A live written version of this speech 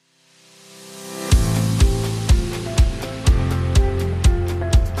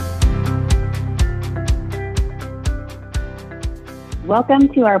Welcome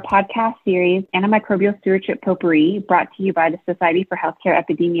to our podcast series, Antimicrobial Stewardship Potpourri, brought to you by the Society for Healthcare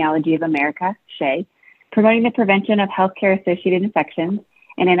Epidemiology of America, SHEA, promoting the prevention of healthcare-associated infections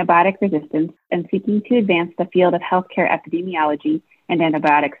and antibiotic resistance and seeking to advance the field of healthcare epidemiology and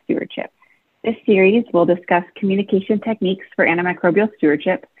antibiotic stewardship. This series will discuss communication techniques for antimicrobial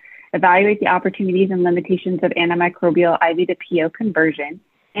stewardship, evaluate the opportunities and limitations of antimicrobial IV to PO conversion,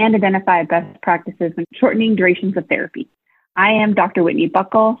 and identify best practices when shortening durations of therapy. I am Dr. Whitney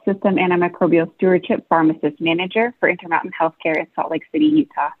Buckle, System Antimicrobial Stewardship Pharmacist Manager for Intermountain Healthcare in Salt Lake City,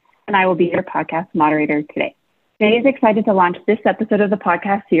 Utah, and I will be your podcast moderator today. Today is excited to launch this episode of the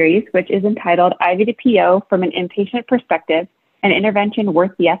podcast series, which is entitled IV to PO from an Inpatient Perspective, an Intervention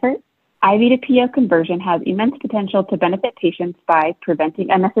Worth the Effort. IV to PO conversion has immense potential to benefit patients by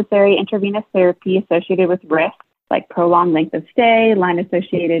preventing unnecessary intravenous therapy associated with risks like prolonged length of stay,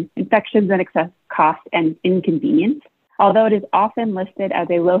 line-associated infections, and excess cost and inconvenience. Although it is often listed as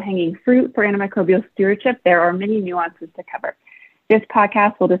a low-hanging fruit for antimicrobial stewardship, there are many nuances to cover. This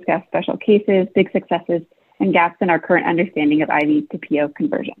podcast will discuss special cases, big successes, and gaps in our current understanding of IV to PO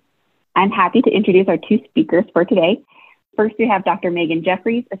conversion. I'm happy to introduce our two speakers for today. First, we have Dr. Megan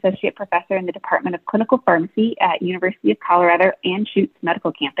Jeffries, Associate Professor in the Department of Clinical Pharmacy at University of Colorado Anschutz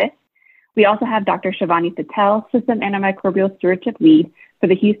Medical Campus. We also have Dr. Shivani Patel, System Antimicrobial Stewardship Lead for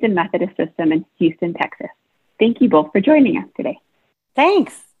the Houston Methodist System in Houston, Texas. Thank you both for joining us today.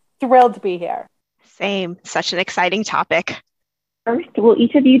 Thanks. Thrilled to be here. Same. Such an exciting topic. First, will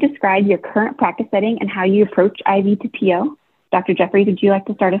each of you describe your current practice setting and how you approach IV to PO? Dr. Jeffries, would you like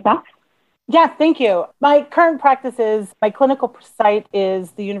to start us off? Yeah, thank you. My current practice is, my clinical site is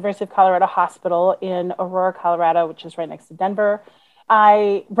the University of Colorado Hospital in Aurora, Colorado, which is right next to Denver.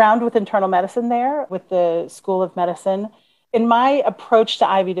 I round with internal medicine there with the School of Medicine. And my approach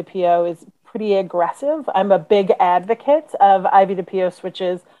to IV to PO is pretty aggressive. I'm a big advocate of IV to PO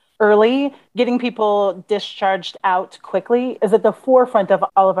switches early. Getting people discharged out quickly is at the forefront of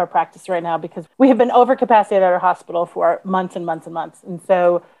all of our practice right now because we have been overcapacitated at our hospital for months and months and months. And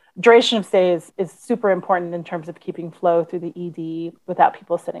so duration of stay is super important in terms of keeping flow through the ED without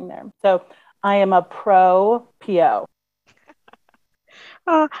people sitting there. So I am a pro PO.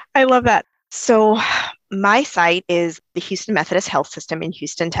 Oh, I love that. So my site is the Houston Methodist Health System in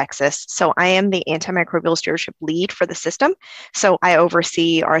Houston, Texas. So I am the antimicrobial stewardship lead for the system. So I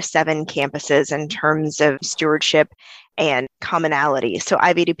oversee our 7 campuses in terms of stewardship and commonality. So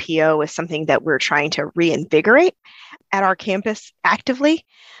IV to PO is something that we're trying to reinvigorate at our campus actively.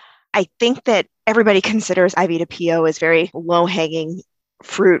 I think that everybody considers IV to PO as very low-hanging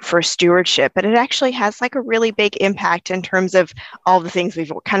fruit for stewardship, but it actually has like a really big impact in terms of all the things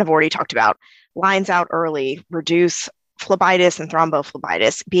we've kind of already talked about. Lines out early, reduce phlebitis and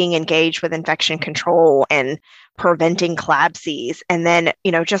thrombophlebitis, being engaged with infection control and preventing CLABSIs. And then,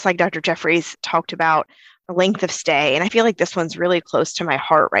 just like Dr. Jeffries talked about, length of stay. And I feel like this one's really close to my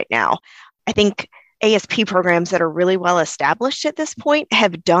heart right now. I think ASP programs that are really well established at this point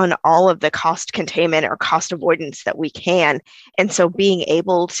have done all of the cost containment or cost avoidance that we can. And so being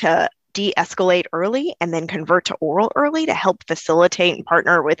able to de-escalate early and then convert to oral early to help facilitate and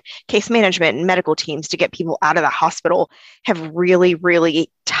partner with case management and medical teams to get people out of the hospital have really,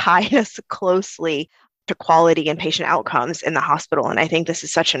 really tied us closely to quality and patient outcomes in the hospital. And I think this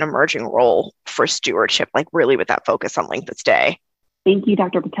is such an emerging role for stewardship, like really with that focus on length of stay. Thank you,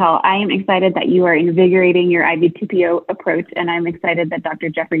 Dr. Patel. I am excited that you are invigorating your IV to PO approach, and I'm excited that Dr.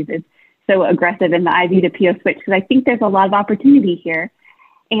 Jeffries is so aggressive in the IV to PO switch because I think there's a lot of opportunity here.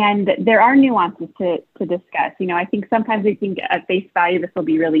 And there are nuances to discuss. I think sometimes we think at face value this will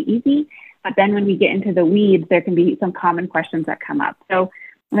be really easy, but then when we get into the weeds, there can be some common questions that come up. So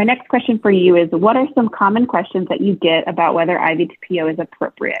my next question for you is, what are some common questions that you get about whether IV to PO is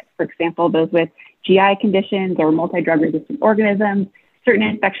appropriate? For example, those with GI conditions or multi-drug resistant organisms, certain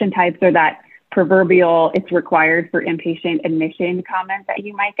infection types, or that proverbial it's required for inpatient admission comment that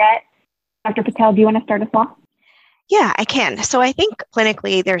you might get. Dr. Patel, do you want to start us off? Yeah, I can. So I think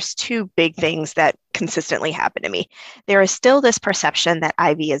clinically, there's 2 big things that consistently happen to me. There is still this perception that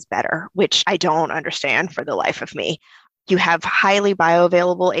IV is better, which I don't understand for the life of me. You have highly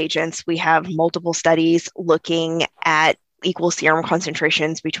bioavailable agents. We have multiple studies looking at equal serum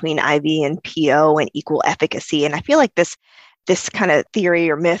concentrations between IV and PO and equal efficacy. And I feel like this kind of theory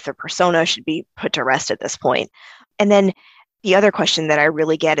or myth or persona should be put to rest at this point. And then the other question that I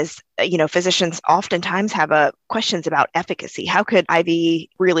really get is, physicians oftentimes have questions about efficacy. How could IV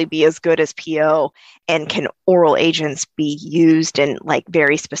really be as good as PO? And can oral agents be used in like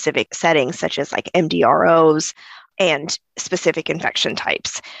very specific settings, such as like MDROs and specific infection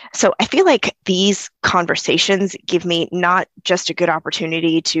types. So I feel like these conversations give me not just a good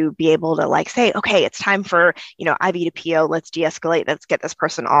opportunity to be able to like say, okay, it's time for, IV to PO, let's de-escalate, let's get this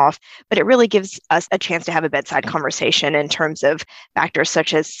person off. But it really gives us a chance to have a bedside conversation in terms of factors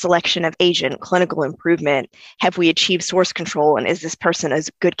such as selection of agent, clinical improvement, have we achieved source control, and is this person a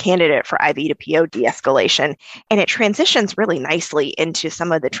good candidate for IV to PO de-escalation? And it transitions really nicely into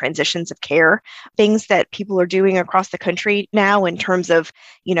some of the transitions of care, things that people are doing across the country now in terms of,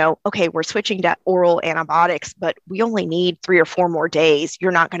 okay, we're switching to oral antibiotics, but we only need 3 or 4 more days.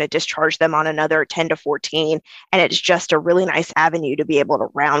 You're not going to discharge them on another 10 to 14. And it's just a really nice avenue to be able to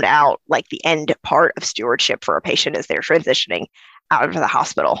round out like the end part of stewardship for a patient as they're transitioning out of the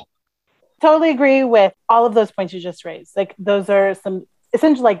hospital. Totally agree with all of those points you just raised. Like those are some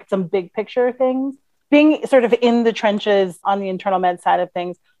essentially like some big picture things. Being sort of in the trenches on the internal med side of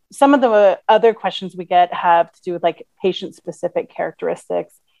things, some of the other questions we get have to do with like patient-specific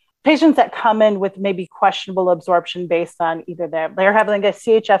characteristics. Patients that come in with maybe questionable absorption based on either they're having a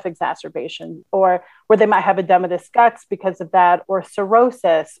CHF exacerbation, or where they might have edematous guts because of that, or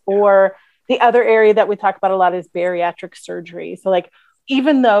cirrhosis, or the other area that we talk about a lot is bariatric surgery. So like,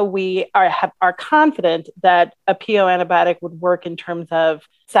 even though we are confident that a PO antibiotic would work in terms of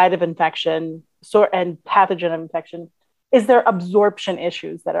site of infection and pathogen of infection, is there absorption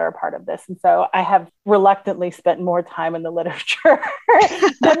issues that are a part of this? And so I have reluctantly spent more time in the literature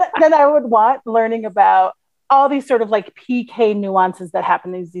than I would want learning about all these sort of like PK nuances that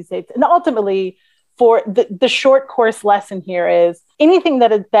happen in these days. And ultimately, for the short course lesson here is anything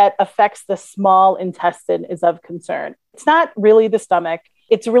that affects the small intestine is of concern. It's not really the stomach,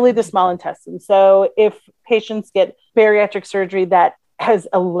 it's really the small intestine. So if patients get bariatric surgery that has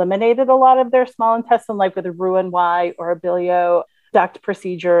eliminated a lot of their small intestine, like with a Roux-en-Y or a bilio duct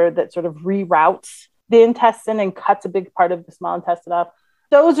procedure that sort of reroutes the intestine and cuts a big part of the small intestine off,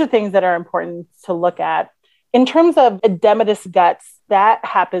 those are things that are important to look at. In terms of edematous guts, that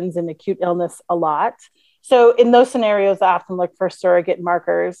happens in acute illness a lot. So in those scenarios, I often look for surrogate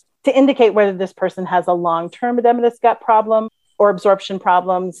markers to indicate whether this person has a long-term edematous gut problem or absorption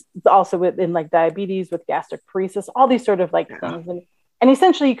problems, also within like diabetes with gastric paresis, all these sort of like things. And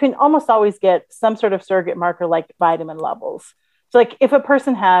essentially, you can almost always get some sort of surrogate marker like vitamin levels. So like if a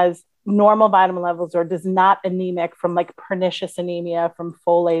person has normal vitamin levels or does not anemic from like pernicious anemia from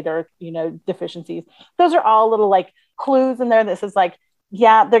folate or, deficiencies, those are all little like clues in there that says like,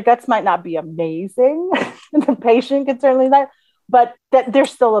 yeah, their guts might not be amazing. The patient could certainly not, but that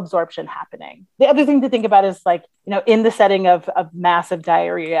there's still absorption happening. The other thing to think about is like, in the setting of massive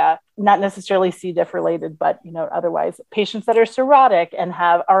diarrhea, not necessarily C. diff related, but, otherwise patients that are cirrhotic and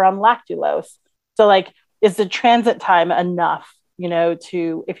are on lactulose. So like, is the transit time enough,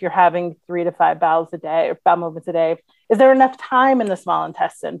 to, if you're having 3 to 5 bowels a day or bowel movements a day, is there enough time in the small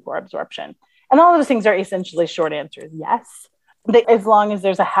intestine for absorption? And all of those things are essentially short answers. Yes. As long as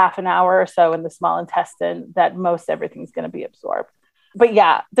there's a half an hour or so in the small intestine, that most everything's going to be absorbed. But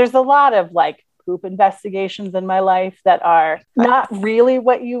yeah, there's a lot of like poop investigations in my life that are not really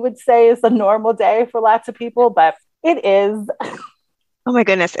what you would say is a normal day for lots of people, but it is. Oh my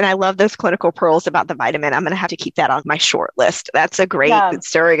goodness. And I love those clinical pearls about the vitamin. I'm going to have to keep that on my short list. That's a great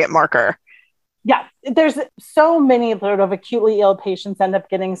surrogate marker. Yeah, there's so many sort of acutely ill patients end up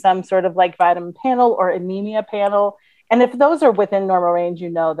getting some sort of like vitamin panel or anemia panel. And if those are within normal range,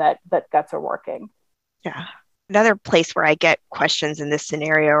 that guts are working. Yeah. Another place where I get questions in this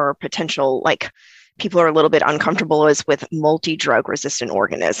scenario or potential, like people are a little bit uncomfortable is with multi-drug resistant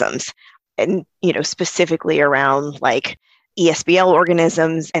organisms. And, specifically around like ESBL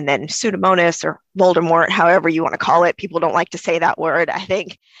organisms and then Pseudomonas or Voldemort, however you want to call it. People don't like to say that word, I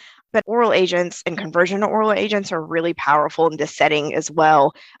think. But oral agents and conversion to oral agents are really powerful in this setting as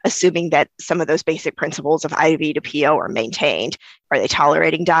well, assuming that some of those basic principles of IV to PO are maintained. Are they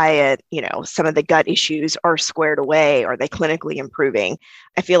tolerating diet? Some of the gut issues are squared away. Are they clinically improving?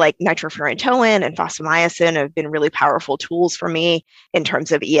 I feel like nitrofurantoin and fosfomycin have been really powerful tools for me in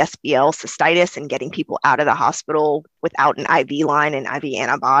terms of ESBL cystitis and getting people out of the hospital without an IV line and IV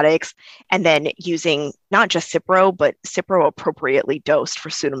antibiotics. And then using not just Cipro, but Cipro appropriately dosed for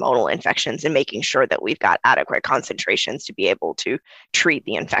pseudomonal infections and making sure that we've got adequate concentrations to be able to treat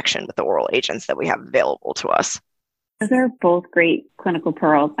the infection with the oral agents that we have available to us. Those are both great clinical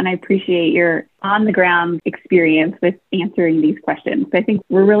pearls, and I appreciate your on-the-ground experience with answering these questions. I think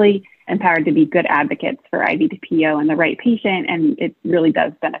we're really empowered to be good advocates for IV to PO and the right patient, and it really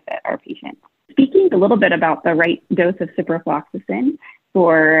does benefit our patients. Speaking a little bit about the right dose of ciprofloxacin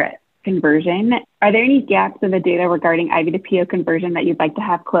for conversion. Are there any gaps in the data regarding IV to PO conversion that you'd like to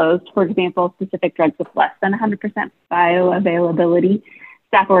have closed? For example, specific drugs with less than 100% bioavailability,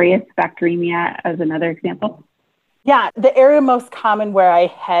 Staph aureus, bacteremia as another example? Yeah, the area most common where I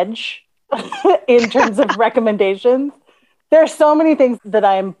hedge in terms of recommendations. There are so many things that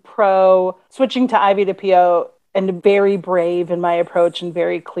I'm pro switching to IV to PO and very brave in my approach and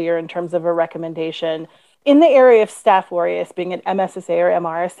very clear in terms of a recommendation. In the area of Staph aureus, being an MSSA or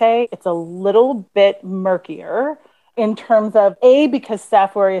MRSA, it's a little bit murkier in terms of because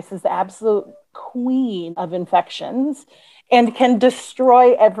Staph aureus is the absolute queen of infections and can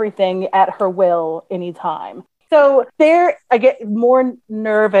destroy everything at her will anytime. So there, I get more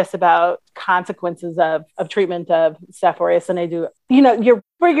nervous about consequences of treatment of Staph aureus than I do. Your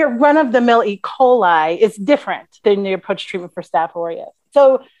run-of-the-mill E. coli is different than your approach to treatment for Staph aureus.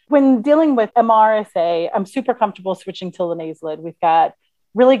 So when dealing with MRSA, I'm super comfortable switching to linezolid. We've got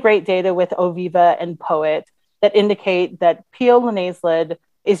really great data with Oviva and POET that indicate that PO linezolid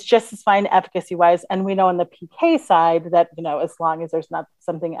is just as fine efficacy-wise. And we know on the PK side that, as long as there's not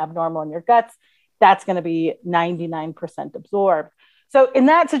something abnormal in your guts, that's going to be 99% absorbed. So in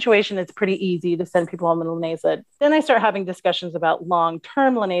that situation, it's pretty easy to send people home with linezolid. Then I start having discussions about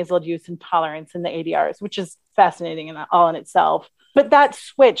long-term linezolid use and tolerance in the ADRs, which is fascinating in all in itself. But that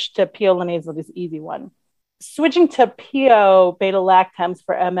switch to PO linezolid is an easy one. Switching to PO beta-lactams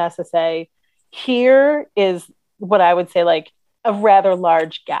for MSSA, here is what I would say like a rather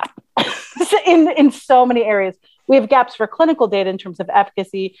large gap in so many areas. We have gaps for clinical data in terms of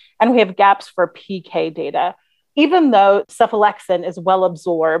efficacy, and we have gaps for PK data. Even though cephalexin is well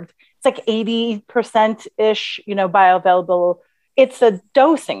absorbed, it's like 80%-ish, bioavailable. It's a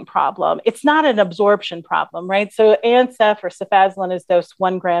dosing problem. It's not an absorption problem, right? So Ancef or cefazolin is dosed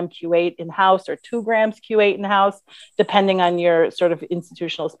 1 gram Q8 in-house or 2 grams Q8 in-house, depending on your sort of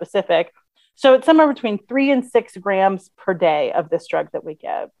institutional specific. So it's somewhere between 3 and 6 grams per day of this drug that we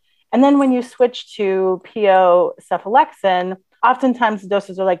give. And then when you switch to PO cephalexin, oftentimes the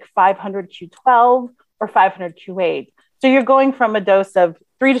doses are like 500 Q12 or 500 Q8. So you're going from a dose of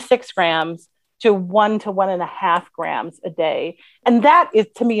 3 to 6 grams to 1 to 1.5 grams a day. And that is,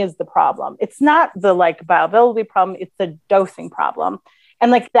 to me, is the problem. It's not the bioavailability problem, it's the dosing problem.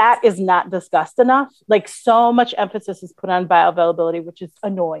 And that is not discussed enough. So much emphasis is put on bioavailability, which is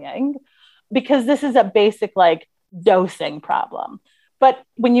annoying because this is a basic dosing problem. But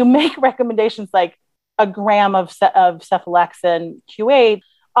when you make recommendations like a gram of cephalexin Q8,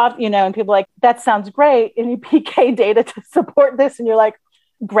 and people are like, that sounds great. Any PK data to support this? And you're like,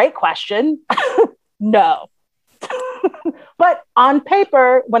 great question. No. But on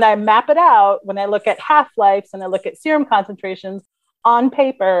paper, when I map it out, when I look at half-lives and I look at serum concentrations, on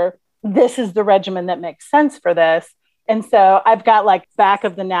paper, this is the regimen that makes sense for this. And so I've got back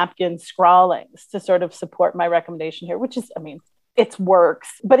of the napkin scrawlings to sort of support my recommendation here, which is, it works,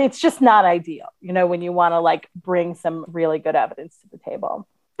 but it's just not ideal, when you want to bring some really good evidence to the table.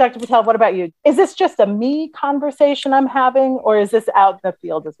 Dr. Patel, what about you? Is this just a me conversation I'm having, or is this out in the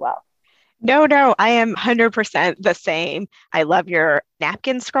field as well? No, I am 100% the same. I love your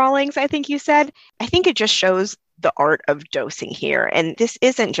napkin scrawlings, I think you said. I think it just shows the art of dosing here. And this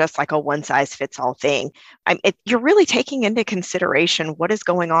isn't just a one-size-fits-all thing. You're really taking into consideration what is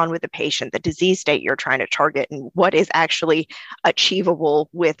going on with the patient, the disease state you're trying to target, and what is actually achievable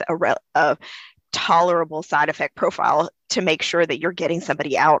with a tolerable side effect profile to make sure that you're getting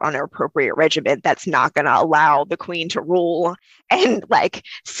somebody out on an appropriate regimen that's not going to allow the queen to rule and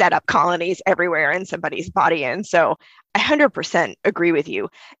set up colonies everywhere in somebody's body. And so I 100% agree with you.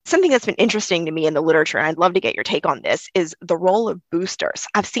 Something that's been interesting to me in the literature, and I'd love to get your take on this, is the role of boosters.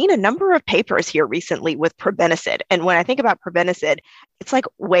 I've seen a number of papers here recently with probenecid. And when I think about probenecid, it's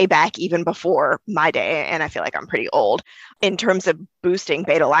way back even before my day, and I feel like I'm pretty old, in terms of boosting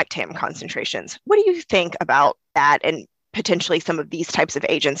beta-lactam concentrations. What do you think about that and potentially some of these types of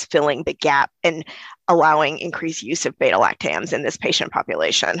agents filling the gap and allowing increased use of beta-lactams in this patient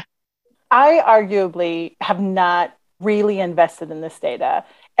population? I arguably have not really invested in this data.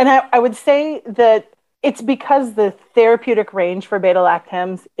 And I would say that it's because the therapeutic range for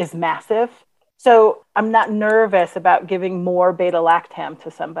beta-lactams is massive. So I'm not nervous about giving more beta-lactam to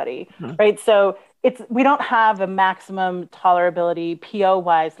somebody, right? So we don't have a maximum tolerability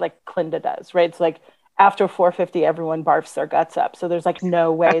PO-wise like Clinda does, right? It's after 450, everyone barfs their guts up. So there's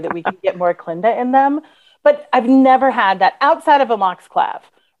no way that we can get more Clinda in them. But I've never had that outside of amoxiclav.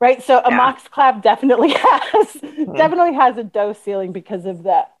 Right. So amoxiclav definitely has a dose ceiling because of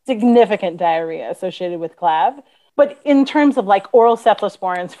the significant diarrhea associated with clav. But in terms of oral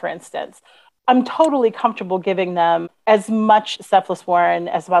cephalosporins, for instance, I'm totally comfortable giving them as much cephalosporin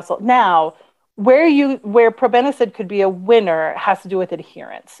as possible. Now, where probenecid could be a winner has to do with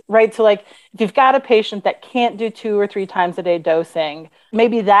adherence, right? So like if you've got a patient that can't do 2 or 3 times a day dosing,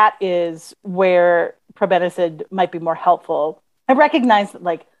 maybe that is where probenecid might be more helpful. I recognize that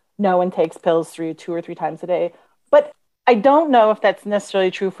like no one takes pills 2 or 3 times a day, but I don't know if that's necessarily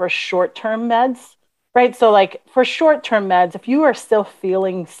true for short-term meds, right? So like for short-term meds, if you are still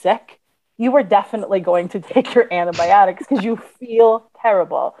feeling sick, you are definitely going to take your antibiotics because you feel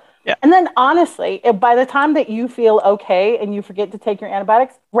terrible. Yeah. And then honestly, by the time that you feel okay and you forget to take your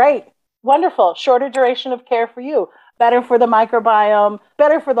antibiotics, great, wonderful, shorter duration of care for you, better for the microbiome,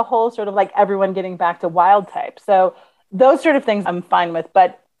 better for the whole sort of like everyone getting back to wild type. So those sort of things I'm fine with,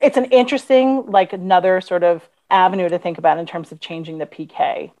 but it's an interesting, like another sort of avenue to think about in terms of changing the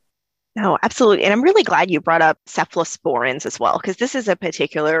PK. No, absolutely. And I'm really glad you brought up cephalosporins as well, because this is a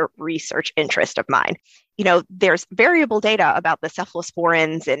particular research interest of mine. There's variable data about the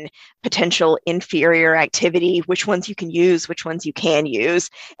cephalosporins and potential inferior activity, which ones you can use, which ones you can use.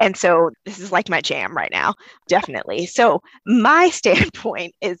 And so this is like my jam right now, definitely. So my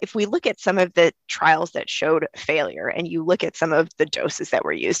standpoint is if we look at some of the trials that showed failure and you look at some of the doses that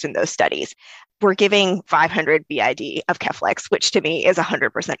were used in those studies, we're giving 500 BID of Keflex, which to me is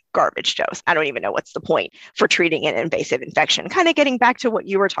 100% garbage dose. I don't even know what's the point for treating an invasive infection. Kind of getting back to what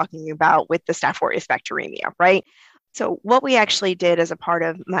you were talking about with the Staph aureus bacteremia, right? So what we actually did as a part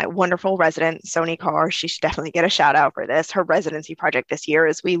of my wonderful resident, Sony Carr, she should definitely get a shout out for this, her residency project this year,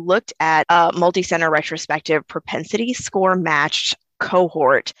 is we looked at a multi-center retrospective propensity score matched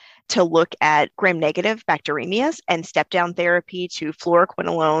cohort to look at gram-negative bacteremias and step-down therapy to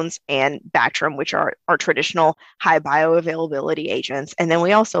fluoroquinolones and Bactrim, which are our traditional high bioavailability agents. And then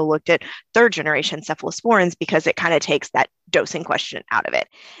we also looked at third-generation cephalosporins because it kind of takes that dosing question out of it.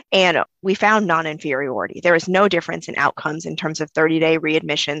 And we found non-inferiority. There is no difference in outcomes in terms of 30-day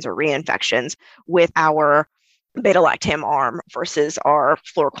readmissions or reinfections with our beta-lactam arm versus our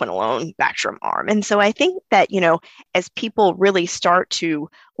fluoroquinolone Bactrim arm. And so I think that, as people really start to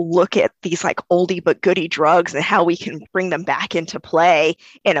look at these like oldie but goodie drugs and how we can bring them back into play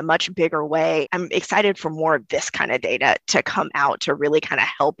in a much bigger way, I'm excited for more of this kind of data to come out to really kind of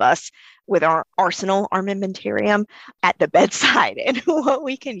help us with our arsenal armamentarium at the bedside and what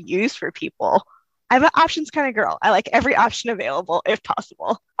we can use for people. I'm an options kind of girl. I like every option available if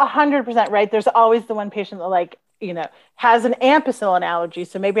possible. 100% right. There's always the one patient that has an ampicillin allergy.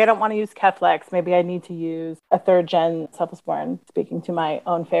 So maybe I don't want to use Keflex. Maybe I need to use a third gen cephalosporin, speaking to my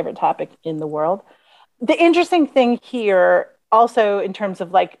own favorite topic in the world. The interesting thing here also in terms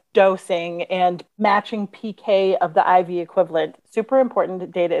of like dosing and matching PK of the IV equivalent, super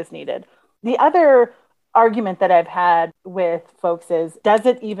important data is needed. The other argument that I've had with folks is, does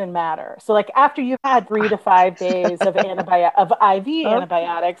it even matter? So like after you've had 3 to 5 days of IV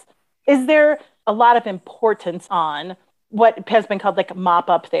antibiotics, is there a lot of importance on what has been called like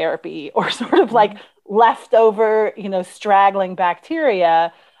mop-up therapy or sort of like leftover, straggling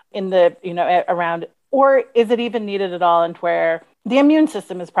bacteria in the, around, or is it even needed at all? And where the immune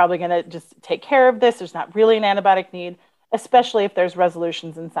system is probably going to just take care of this. There's not really an antibiotic need, especially if there's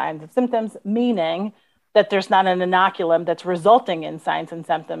resolutions in signs and symptoms, meaning that there's not an inoculum that's resulting in signs and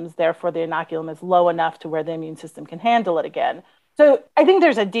symptoms. Therefore, the inoculum is low enough to where the immune system can handle it again. So I think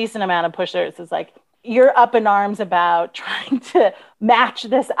there's a decent amount of push there. It's like, you're up in arms about trying to match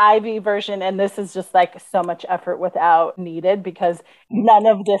this IV version. And this is just like so much effort without needed because none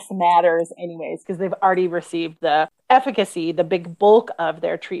of this matters anyways, because they've already received the efficacy, the big bulk of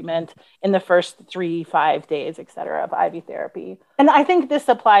their treatment in the first 3-5 days, et cetera, of IV therapy. And I think this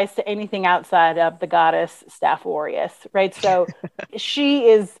applies to anything outside of the goddess Staph aureus, right? So she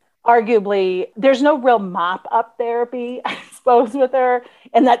is arguably, there's no real mop-up therapy, I suppose, with her.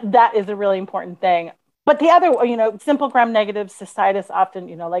 And that is a really important thing. But the other, simple gram-negative cystitis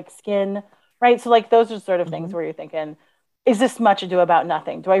often, like skin, right? So like those are sort of things where you're thinking, is this much ado about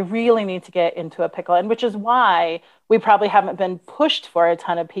nothing? Do I really need to get into a pickle? And which is why we probably haven't been pushed for a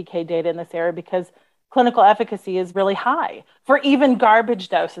ton of PK data in this area, because clinical efficacy is really high for even garbage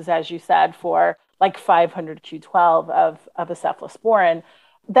doses, as you said, for like 500 Q12 of a cephalosporin.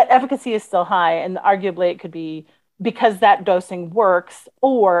 That efficacy is still high, and arguably it could be because that dosing works,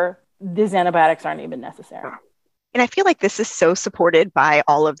 or these antibiotics aren't even necessary. And I feel like this is so supported by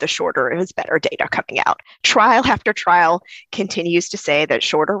all of the shorter is better data coming out. Trial after trial continues to say that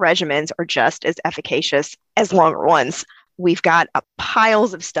shorter regimens are just as efficacious as longer ones. We've got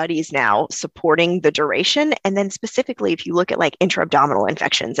piles of studies now supporting the duration. And then specifically, if you look at like intra-abdominal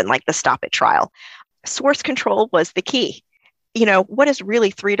infections and like the Stop It trial, source control was the key. what is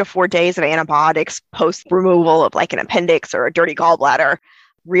really 3 to 4 days of antibiotics post removal of like an appendix or a dirty gallbladder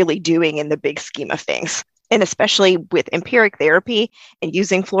really doing in the big scheme of things? And especially with empiric therapy and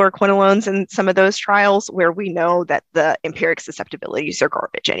using fluoroquinolones in some of those trials where we know that the empiric susceptibilities are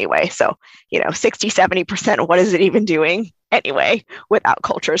garbage anyway. So, 60, 70%, what is it even doing anyway without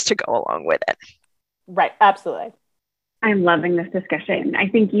cultures to go along with it? Right. Absolutely. I'm loving this discussion. I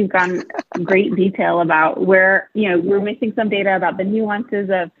think you've gone great detail about where, we're missing some data about the nuances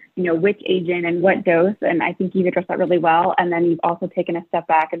of, which agent and what dose. And I think you've addressed that really well. And then you've also taken a step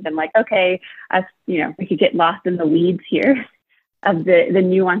back and been like, okay, we could get lost in the weeds here of the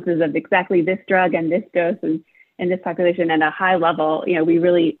nuances of exactly this drug and this dose and in this population at a high level. We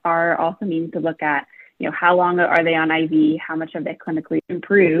really are also needing to look at, how long are they on IV? How much have they clinically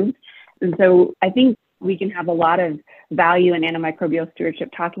improved? And so I think we can have a lot of value in antimicrobial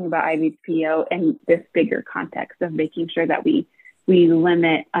stewardship talking about IVDPO and this bigger context of making sure that we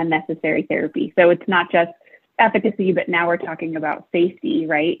limit unnecessary therapy. So it's not just efficacy, but now we're talking about safety,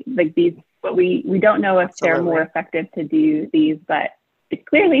 right? Like but we don't know if Absolutely. They're more effective to do these, but it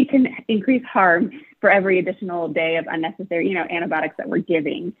clearly can increase harm for every additional day of unnecessary, antibiotics that we're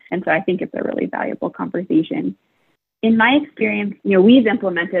giving. And so I think it's a really valuable conversation. In my experience, we've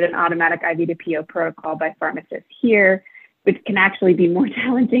implemented an automatic IV to PO protocol by pharmacists here, which can actually be more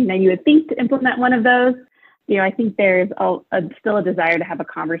challenging than you would think to implement one of those. I think there's still a desire to have a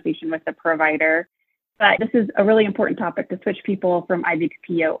conversation with the provider, but this is a really important topic to switch people from IV to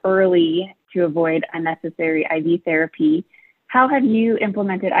PO early to avoid unnecessary IV therapy. How have you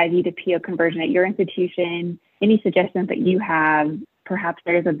implemented IV to PO conversion at your institution? Any suggestions that you have? Perhaps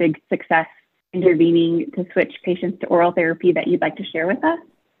there's a big success intervening to switch patients to oral therapy that you'd like to share with us?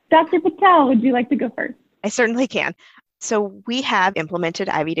 Dr. Patel, would you like to go first? I certainly can. So we have implemented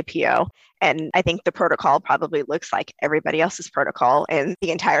IV to PO, and I think the protocol probably looks like everybody else's protocol in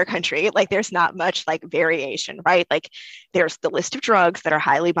the entire country. Like there's not much like variation, right? Like there's the list of drugs that are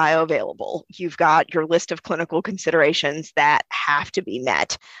highly bioavailable. You've got your list of clinical considerations that have to be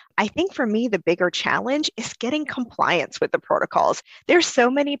met. I think for me, the bigger challenge is getting compliance with the protocols. There's so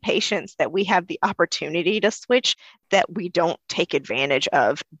many patients that we have the opportunity to switch that we don't take advantage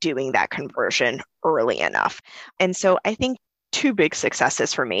of doing that conversion early enough. And so I think 2 big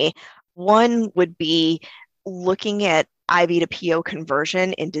successes for me. One would be looking at IV to PO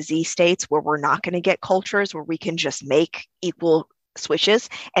conversion in disease states where we're not going to get cultures, where we can just make equal switches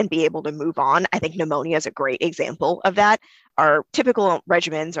and be able to move on. I think pneumonia is a great example of that. Our typical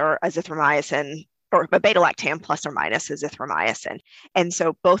regimens are azithromycin or beta-lactam plus or minus azithromycin. And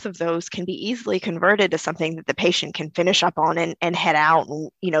so both of those can be easily converted to something that the patient can finish up on and head out. And,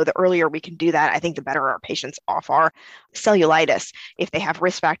 the earlier we can do that, I think the better our patients off are. Cellulitis, if they have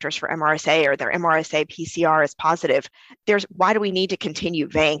risk factors for MRSA or their MRSA PCR is positive, why do we need to continue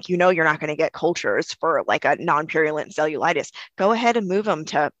VANC? You're not going to get cultures for like a non-purulent cellulitis. Go ahead and move them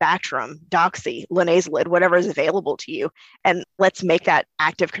to Bactrim, Doxy, linezolid, whatever is available to you. And let's make that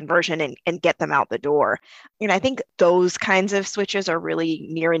active conversion and get them out the door. I think those kinds of switches are really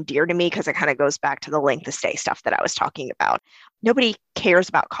near and dear to me because it kind of goes back to the length of stay stuff that I was talking about. Nobody cares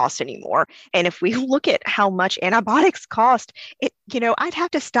about cost anymore. And if we look at how much antibiotics cost, I'd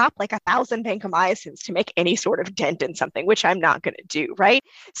have to stop like 1,000 vancomycins to make any sort of dent in something, which I'm not going to do, right?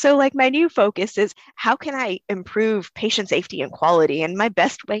 So like my new focus is how can I improve patient safety and quality? And my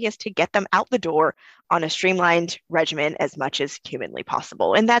best way is to get them out the door on a streamlined regimen as much as humanly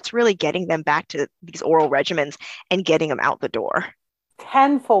possible. And that's really getting them back to these oral regimens and getting them out the door.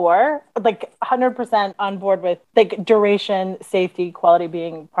 10-4, like 100% on board with like duration, safety, quality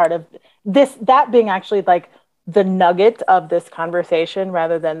being part of this, that being actually like the nugget of this conversation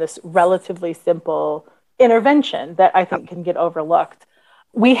rather than this relatively simple intervention that I think can get overlooked.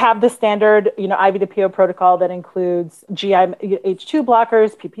 We have the standard, IV to PO protocol that includes GIH2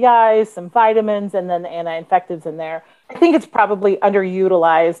 blockers, PPIs, some vitamins, and then anti-infectives in there. I think it's probably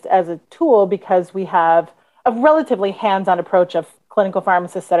underutilized as a tool because we have a relatively hands-on approach of clinical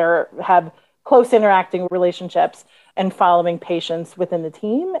pharmacists that have close interacting relationships and following patients within the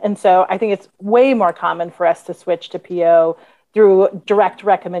team. And so I think it's way more common for us to switch to PO through direct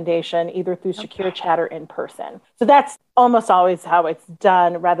recommendation, either through secure chat or in person. So that's almost always how it's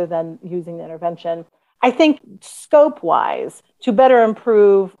done rather than using the intervention. I think scope-wise, to better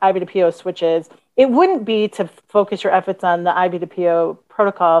improve IV to PO switches, it wouldn't be to focus your efforts on the IV to PO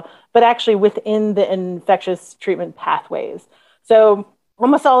protocol, but actually within the infectious treatment pathways. So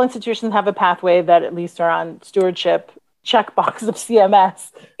almost all institutions have a pathway that at least are on stewardship checkbox of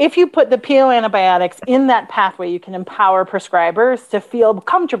CMS. If you put the PO antibiotics in that pathway, you can empower prescribers to feel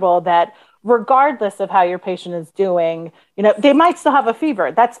comfortable that regardless of how your patient is doing, they might still have a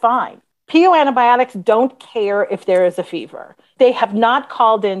fever. That's fine. PO antibiotics don't care if there is a fever. They have not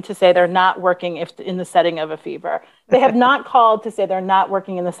called in to say they're not working in the setting of a fever. They have not called to say they're not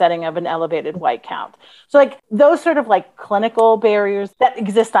working in the setting of an elevated white count. So those sort of clinical barriers that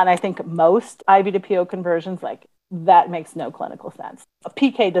exist on, I think, most IV to PO conversions, that makes no clinical sense. A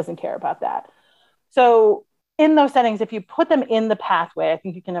PK doesn't care about that. So in those settings, if you put them in the pathway, I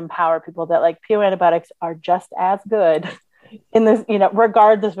think you can empower people that PO antibiotics are just as good in this,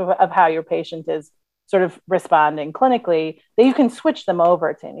 regardless of how your patient is sort of responding clinically, that you can switch them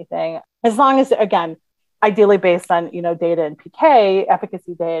over to anything, as long as, again, ideally based on, data and PK,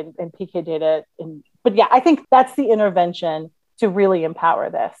 efficacy data and PK data. But yeah, I think that's the intervention to really empower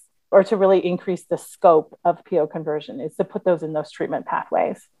this, or to really increase the scope of PO conversion, is to put those in those treatment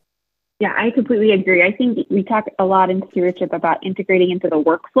pathways. Yeah, I completely agree. I think we talk a lot in stewardship about integrating into the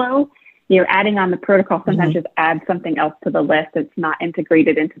workflow. Adding on the protocol sometimes just adds something else to the list that's not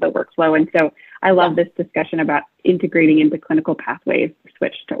integrated into the workflow. And so I love this discussion about integrating into clinical pathways for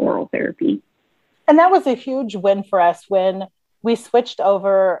switch to oral therapy. And that was a huge win for us when we switched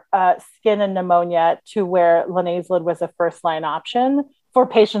over skin and pneumonia to where linezolid was a first-line option for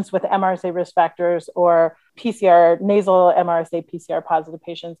patients with MRSA risk factors or PCR, nasal MRSA PCR positive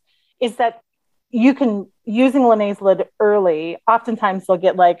patients, is that you can, using linezolid early, oftentimes they'll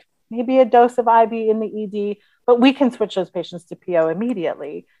get maybe a dose of IV in the ED, but we can switch those patients to PO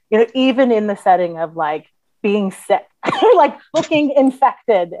immediately, even in the setting of being sick, looking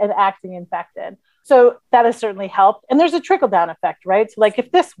infected and acting infected. So that has certainly helped. And there's a trickle down effect, right? So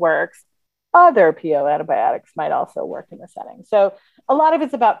if this works, other PO antibiotics might also work in the setting. So a lot of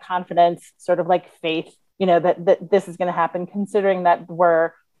it's about confidence, sort of faith, that this is going to happen, considering that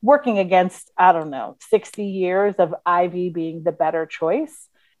we're working against, 60 years of IV being the better choice,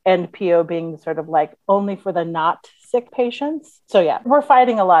 and PO being sort of only for the not sick patients. So yeah, we're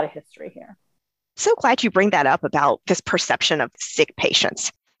fighting a lot of history here. So glad you bring that up about this perception of sick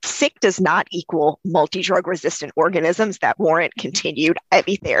patients. Sick does not equal multi-drug resistant organisms that warrant continued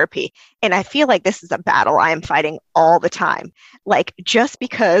IV therapy. And I feel like this is a battle I am fighting all the time. Just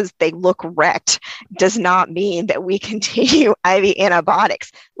because they look wrecked does not mean that we continue IV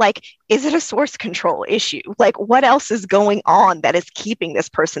antibiotics. Is it a source control issue? What else is going on that is keeping this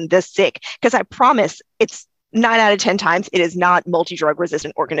person this sick? Because I promise it's 9 out of 10 times, it is not multi-drug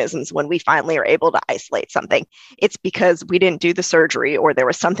resistant organisms when we finally are able to isolate something. It's because we didn't do the surgery, or there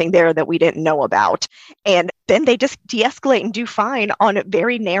was something there that we didn't know about. And then they just de-escalate and do fine on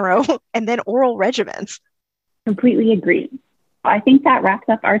very narrow and then oral regimens. Completely agree. I think that wraps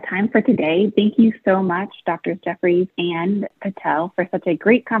up our time for today. Thank you so much, Drs. Jeffries and Patel, for such a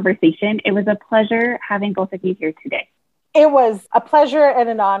great conversation. It was a pleasure having both of you here today. It was a pleasure and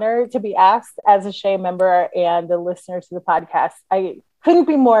an honor to be asked as a SHEA member and a listener to the podcast. I couldn't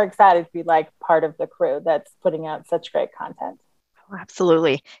be more excited to be part of the crew that's putting out such great content. Oh,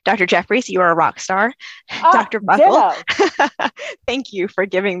 absolutely. Dr. Jeffries, you are a rock star. Dr. Buckle, thank you for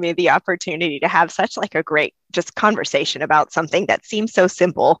giving me the opportunity to have such a great just conversation about something that seems so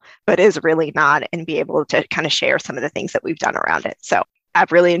simple, but is really not, and be able to kind of share some of the things that we've done around it. So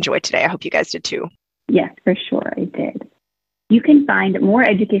I've really enjoyed today. I hope you guys did too. Yes, for sure. I did. You can find more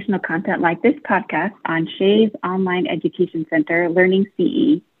educational content like this podcast on SHEA's online education center, Learning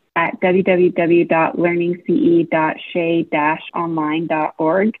CE, at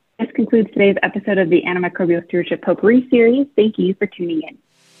www.learningce.shea-online.org. This concludes today's episode of the Antimicrobial Stewardship Potpourri series. Thank you for tuning in.